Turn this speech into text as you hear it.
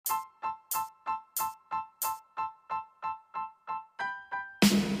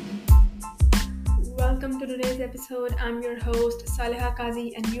welcome to today's episode. I'm your host, Saleha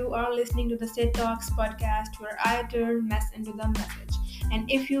Kazi, and you are listening to the State Talks podcast where I turn mess into the message. And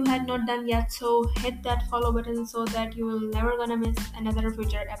if you had not done yet, so hit that follow button so that you will never gonna miss another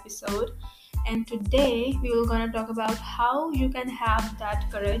future episode. And today we will gonna talk about how you can have that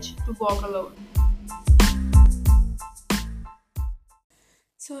courage to walk alone.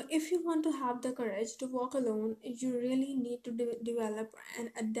 So, if you want to have the courage to walk alone, you really need to develop and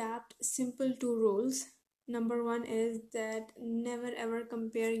adapt simple two rules. Number one is that never ever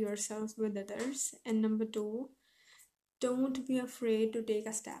compare yourself with others, and number two, don't be afraid to take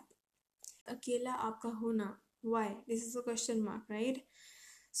a step. अकेला आपका होना, why? This is a question mark, right?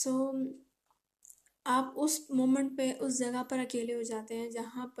 So, आप उस moment पे उस जगह पर अकेले हो जाते हैं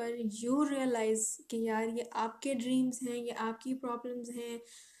जहाँ पर यू रियलाइज कि यार ये आपके ड्रीम्स हैं, ये आपकी प्रॉब्लम्स हैं,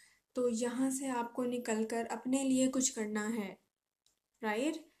 तो यहाँ से आपको निकल कर अपने लिए कुछ करना है,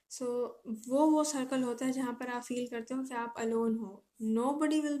 राइट? सो वो सर्कल होता है जहाँ पर आप फील करते हो कि आप अलोन हो. No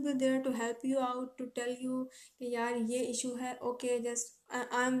buddy will be there to help you out, to tell you कि यार ये इशू है, okay just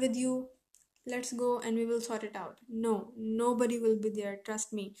I am with you, let's go and we will sort it out. No, nobody will be there,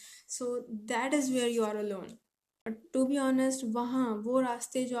 trust me. So that is where you are alone. To be honest, वहाँ वो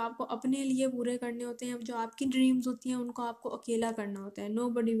रास्ते जो आपको अपने लिए पूरे करने होते हैं, जो आपकी ड्रीम्स होती हैं, उनको आपको अकेला करना होता है. No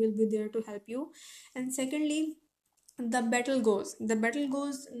buddy will be there to help you. And secondly, the battle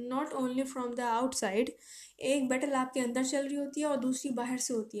goes not only from the outside. एक बैटल आपके अंदर चल रही होती है और दूसरी बाहर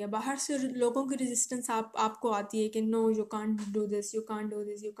से होती है. बाहर से लोगों की रेजिस्टेंस आपको आती है कि no you can't do this, you can't do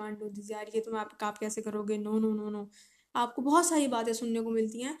this, you can't do this, यार ये तुम आप कैसे करोगे, नो नो नो नो. आपको बहुत सारी बातें सुनने को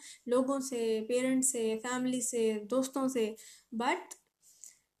मिलती हैं लोगों से, पेरेंट्स से, फैमिली से, दोस्तों से. But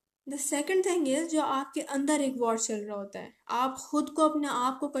the second thing is, जो आपके अंदर एक वॉर चल रहा होता है, आप खुद को अपने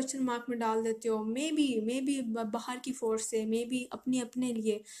आप को क्वेश्चन मार्क में डाल देते हो. मे बी बाहर की फोर्स से, मे बी अपने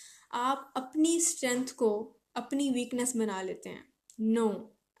लिए आप अपनी स्ट्रेंथ को अपनी वीकनेस बना लेते हैं. नो,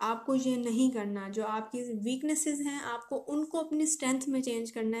 आपको ये नहीं करना. जो आपकी वीकनेसेस हैं, आपको उनको अपनी स्ट्रेंथ में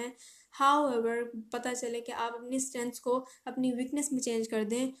चेंज करना है. हाउ एवर पता चले कि आप अपनी स्ट्रेंथ को अपनी वीकनेस में चेंज कर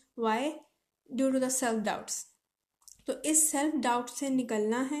दें. Y? Due to the self doubts. तो इस सेल्फ डाउट से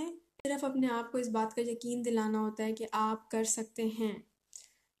निकलना है. सिर्फ अपने आप को इस बात का यकीन दिलाना होता है कि आप कर सकते हैं.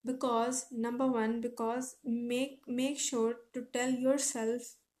 Because number one, because make sure to tell your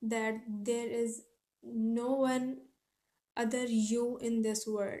self that there is no one other you in this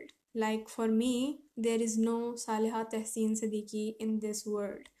world. Like for me, there is no Saleha Tehseen Siddiqui in this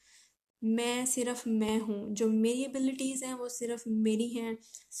world. मैं सिर्फ मैं हूँ. जो मेरी abilities हैं वो सिर्फ मेरी हैं.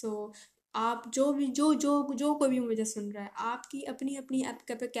 सो आप जो भी जो कोई भी मुझे सुन रहा है, आपकी अपनी अपनी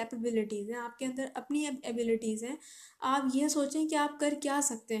कैपेबिलिटीज़ हैं, आपके अंदर अपनी एबिलिटीज़ हैं. आप ये सोचें कि आप कर क्या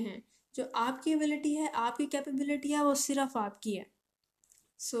सकते हैं. जो आपकी एबिलिटी है, आपकी कैपेबिलिटी है, वो सिर्फ आपकी है.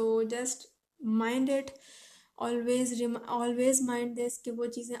 So just mind it. Always mind this कि वो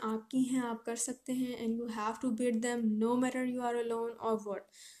चीज़ें आपकी हैं, आप कर सकते हैं. And you have to beat them no matter you are alone और what.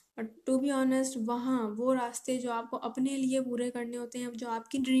 But to be honest, वहाँ वो रास्ते जो आपको अपने लिए पूरे करने होते हैं, जो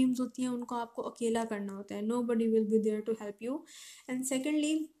आपकी ड्रीम्स होती हैं, उनको आपको अकेला करना होता है. Nobody will be there to help you. And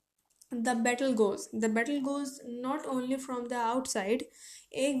secondly, the battle goes not only from the outside.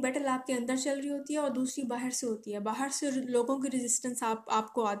 एक बैटल आपके अंदर चल रही होती है और दूसरी बाहर से होती है. बाहर से लोगों की रेजिस्टेंस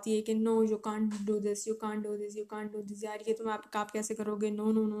आपको आती है कि no you can't do this, you can't do this, you can't do this, यार ये तुम आप कैसे करोगे,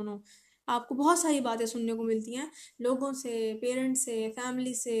 नो नो नो नो. आपको बहुत सारी बातें सुनने को मिलती हैं लोगों से, पेरेंट्स से,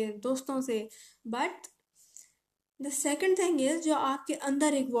 फैमिली से, दोस्तों से. But the second thing is, जो आपके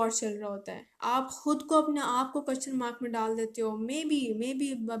अंदर एक वॉर चल रहा होता है, आप खुद को अपने आप को क्वेश्चन मार्क में डाल देते हो. मे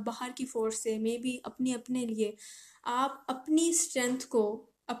बी बाहर की फोर्स से, मे बी अपने लिए आप अपनी स्ट्रेंथ को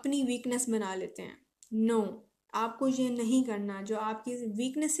अपनी वीकनेस बना लेते हैं. नो, आपको ये नहीं करना. जो आपकी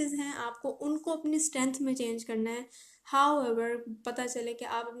वीकनेसेस हैं, आपको उनको अपनी स्ट्रेंथ में चेंज करना है. हाउ एवर पता चले कि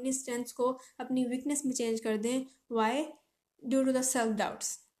आप अपनी स्ट्रेंथ को अपनी वीकनेस में चेंज कर दें. Y? Due to the self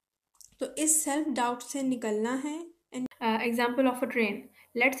doubts. तो इस सेल्फ डाउट से निकलना है. Example of a train.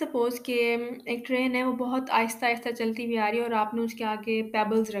 Let suppose कि एक ट्रेन है, वो बहुत आहिस्ता आहिस्ता चलती हुई आ रही है और आपने उसके आगे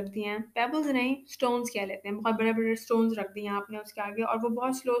पेबल्स रख दिए हैं. पेबल्स नहीं, स्टोन्स कह लेते हैं. बहुत बड़े बड़े स्टोन्स रख दिए हैं आपने उसके आगे और वो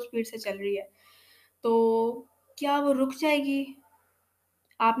बहुत स्लो स्पीड से चल रही है. तो क्या वो रुक जाएगी?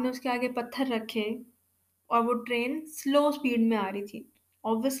 आपने उसके आगे पत्थर रखे और वो ट्रेन स्लो स्पीड में आ रही थी.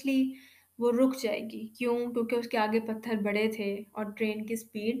 ऑब्वियसली वो रुक जाएगी. क्यों? क्योंकि उसके आगे पत्थर बड़े थे और ट्रेन की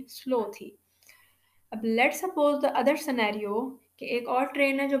स्पीड स्लो थी. अब let's suppose the other scenario कि एक और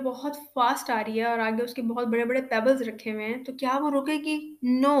ट्रेन है जो बहुत फास्ट आ रही है और आगे उसके बहुत बड़े बड़े पेबल्स रखे हुए हैं. तो क्या वो रुकेगी?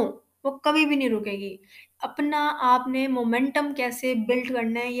 नो, वो कभी भी नहीं रुकेगी. अपना आपने मोमेंटम कैसे बिल्ड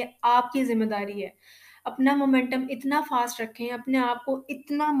करना है, ये आपकी जिम्मेदारी है. अपना मोमेंटम इतना फास्ट रखें, अपने आप को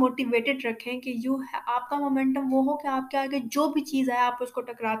इतना मोटिवेटेड रखें कि आपका मोमेंटम वो हो कि आपके आगे जो भी चीज़ आए आप उसको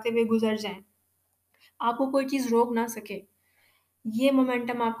टकराते हुए गुजर जाएं, आपको कोई चीज़ रोक ना सके। ये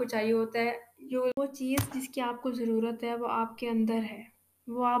मोमेंटम आपको चाहिए होता है। जो वो चीज़ जिसकी आपको ज़रूरत है वो आपके अंदर है,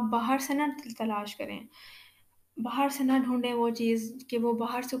 वो आप बाहर से ना तलाश करें, बाहर से ना ढूंढें वो चीज़ कि वो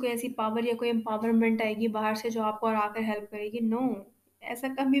बाहर से कोई ऐसी पावर या कोई एम्पावरमेंट आएगी बाहर से जो आपको और आकर हेल्प करेगी। नो, ऐसा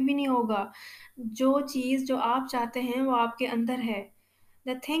कभी भी नहीं होगा। जो चीज़ जो आप चाहते हैं वो आपके अंदर है।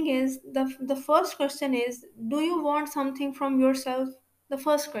 The thing is, the first question is, do you want something from yourself? The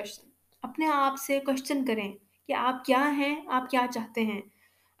first question, अपने आप से क्वेश्चन करें कि आप क्या हैं, आप क्या चाहते हैं।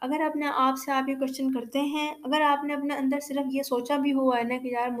 अगर अपने आप से आप ये क्वेश्चन करते हैं, अगर आपने अपने अंदर सिर्फ ये सोचा भी हुआ है ना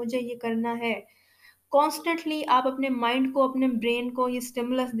कि यार मुझे ये करना है, कॉन्स्टेंटली आप अपने माइंड को, अपने ब्रेन को ये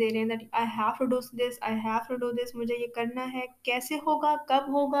स्टिमुलस दे रहे हैं that I have to do this, I have to do this, मुझे ये करना है। कैसे होगा,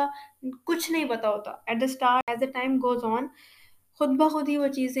 कब होगा, कुछ नहीं पता होता। At the start, as the time goes on, खुद ब खुद ही वो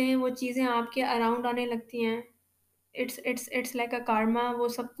चीज़ें आपके अराउंड आने लगती हैं। It's like a karma। वो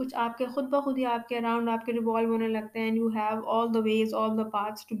सब कुछ आपके खुद ब खुद ही आपके अराउंड आपके रिवॉल्व होने लगते हैं। You have all the ways, all the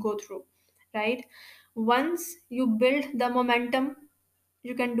paths to go through, right? Once you build the momentum,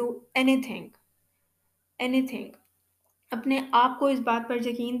 you can do anything, anything. अपने आप को इस बात पर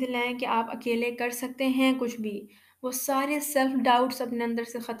यकीन दिलाएं कि आप अकेले कर सकते हैं कुछ भी। वो सारे सेल्फ डाउट्स अपने अंदर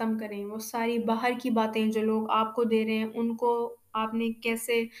से ख़त्म करें। वो सारी बाहर की बातें जो लोग आपको दे रहे हैं उनको आपने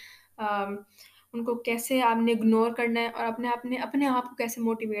कैसे अम, उनको कैसे आपने इग्नोर करना है, और अपने आप को कैसे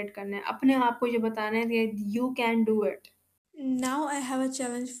मोटिवेट करना है। अपने आप को ये बताना है कि you can do it. Now I have a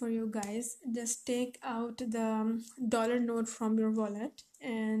challenge for you guys. Just take out the dollar note from your wallet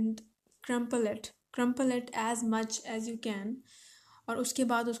and crumple it. Crumple it as much as you can. और उसके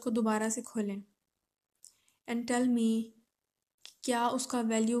बाद उसको दोबारा से खोलें। And tell me, क्या उसका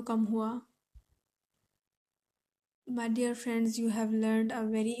value कम हुआ? My dear friends, you have learned a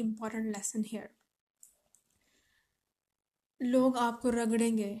very important lesson here. लोग आपको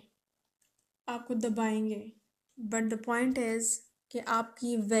रगड़ेंगे, आपको दबाएंगे, बट द पॉइंट इज़ कि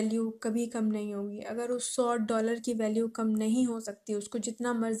आपकी वैल्यू कभी कम नहीं होगी। अगर उस $100 की वैल्यू कम नहीं हो सकती, उसको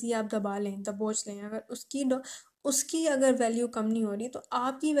जितना मर्जी आप दबा लें, दबोच लें, अगर उसकी अगर वैल्यू कम नहीं हो रही तो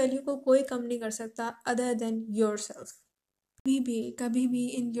आपकी वैल्यू को कोई कम नहीं कर सकता अदर देन योर सेल्फ। कभी भी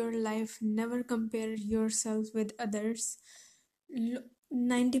in your life never compare yourself with others.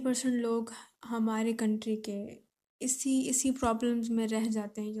 90% लोग हमारे कंट्री के इसी प्रॉब्लम्स में रह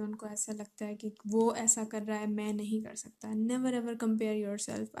जाते हैं कि उनको ऐसा लगता है कि वो ऐसा कर रहा है, मैं नहीं कर सकता। Never ever compare your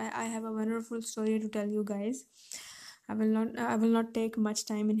self. I have a wonderful story to tell you guys. I will not take much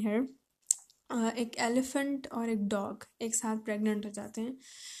time in hair. एक एलिफेंट और एक डॉग एक साथ प्रेग्नेंट हो जाते हैं,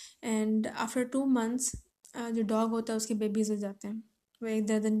 एंड आफ्टर 2 months जो डॉग होता है उसके बेबीज़ हो जाते हैं। वो एक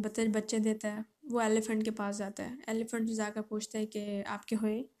दर्जन बच्चे देता है। वो एलिफेंट के पास जाता है, एलिफेंट जाकर पूछता है कि आपके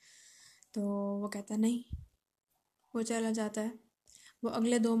हुए? तो वो कहता है नहीं। वो चला जाता है। वो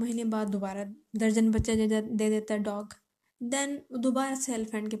अगले 2 महीने बाद दोबारा दर्जन बच्चे दे देता है डॉग। देन दोबारा से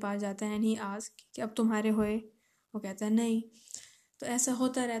एलिफेंट के पास जाता है एंड ही आस्क कि अब तुम्हारे हुए? वो कहता है नहीं। तो ऐसा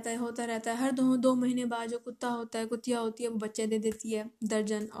होता रहता है। हर 2 महीने बाद जो कुत्ता होता है, कुतिया होती है, वो बच्चे दे देती है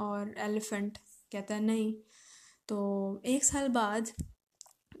दर्जन, और एलिफेंट कहता है नहीं। तो 1 साल बाद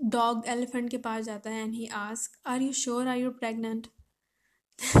डॉग एलिफेंट के पास जाता है and he ask are you sure, are you pregnant?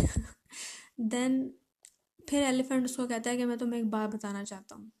 Then फिर एलिफेंट उसको कहता है कि मैं तुम्हें एक बात बताना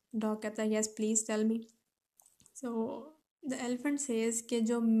चाहता हूँ। डॉग कहता है yes please tell me. So the elephant says कि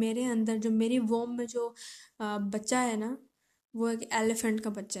जो मेरे अंदर, जो मेरी वोम में जो बच्चा है ना, वो एक एलिफेंट का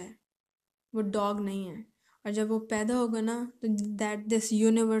बच्चा है, वो डॉग नहीं है। और जब वो पैदा होगा ना तो that this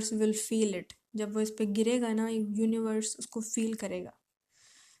universe will feel it. जब वो इस पे गिरेगा ना, यूनिवर्स उसको फील करेगा।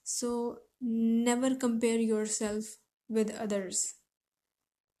 सो never compare yourself with others.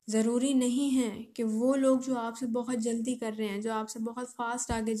 ज़रूरी नहीं है कि वो लोग जो आपसे बहुत जल्दी कर रहे हैं, जो आपसे बहुत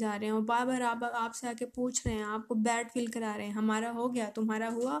फास्ट आगे जा रहे हैं और बार बार आपसे आके पूछ रहे हैं, आपको बैड फील करा रहे हैं, हमारा हो गया, तुम्हारा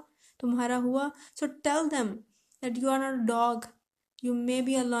हुआ, तुम्हारा हुआ। So tell them that you are not a dog, you may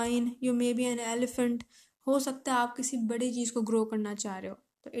be a lion, you may be an elephant. हो सकता है आप किसी बड़ी चीज़ को ग्रो करना चाह रहे हो,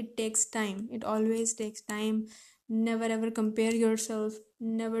 तो it takes time, it always takes time. Never ever compare your self,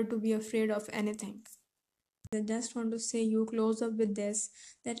 never to be afraid of anything. I just want to say you close up with this,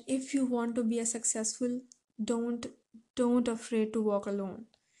 that if you want to be a successful, don't don't afraid to walk alone.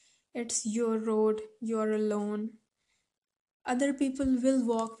 It's your road, you're alone. Other people will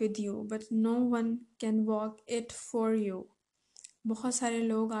walk with you, but no one can walk it for you. बहुत सारे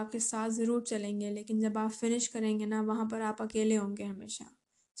लोग आपके साथ ज़रूर चलेंगे, लेकिन जब आप फिनिश करेंगे ना, वहाँ पर आप अकेले होंगे हमेशा।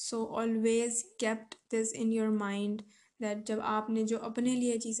 So always kept this in your mind that जब आपने जो अपने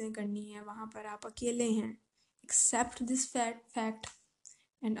लिए चीज़ें करनी है वहाँ पर आप अकेले हैं. Accept this fact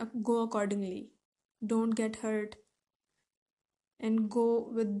and go accordingly. Don't get hurt and go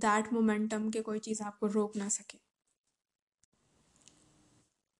with that momentum कि कोई चीज़ आपको रोक ना सके.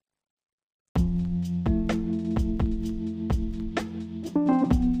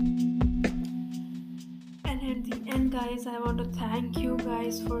 And at the end, guys, I want to thank you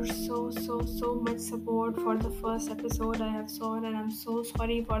guys for so much support for the first episode I have shown, and I'm so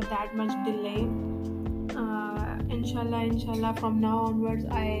sorry for that much delay. इंशाल्लाह from now onwards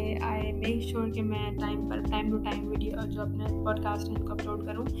I make sure कि मैं time to time video जो अपने podcast है इनको upload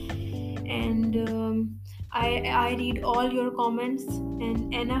करूँ. And I read all your comments,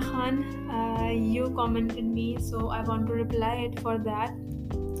 and Anna Khan, you commented me, so I want to reply it for that.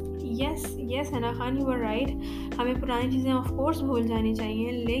 Yes Anna Khan, you were right. हमें पुरानी चीज़ें of course भूल जानी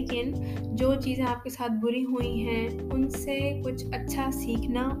चाहिए, लेकिन जो चीज़ें आपके साथ बुरी हुई हैं उनसे कुछ अच्छा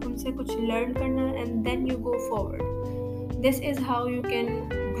सीखना, उनसे कुछ लर्न करना, and then you go forward. This is how you can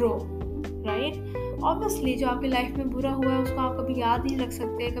grow, right? Obviously जो आपकी लाइफ में बुरा हुआ है उसको आप कभी याद नहीं रख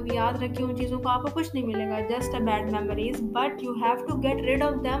सकते. कभी याद रखे उन चीज़ों को आपको कुछ नहीं मिलेगा, just a bad memories, but you have to get rid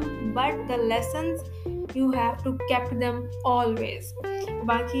of them. But the lessons you have to kept them always.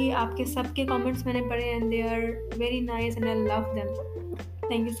 बाकी आपके सबके comments मैंने पढ़े and they are very nice and I love them.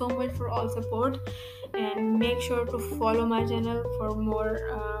 Thank you so much for all support, and make sure to follow my channel for more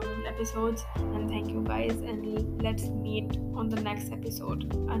episodes, and thank you guys, and let's meet on the next episode.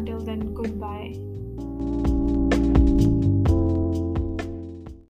 Until then, goodbye.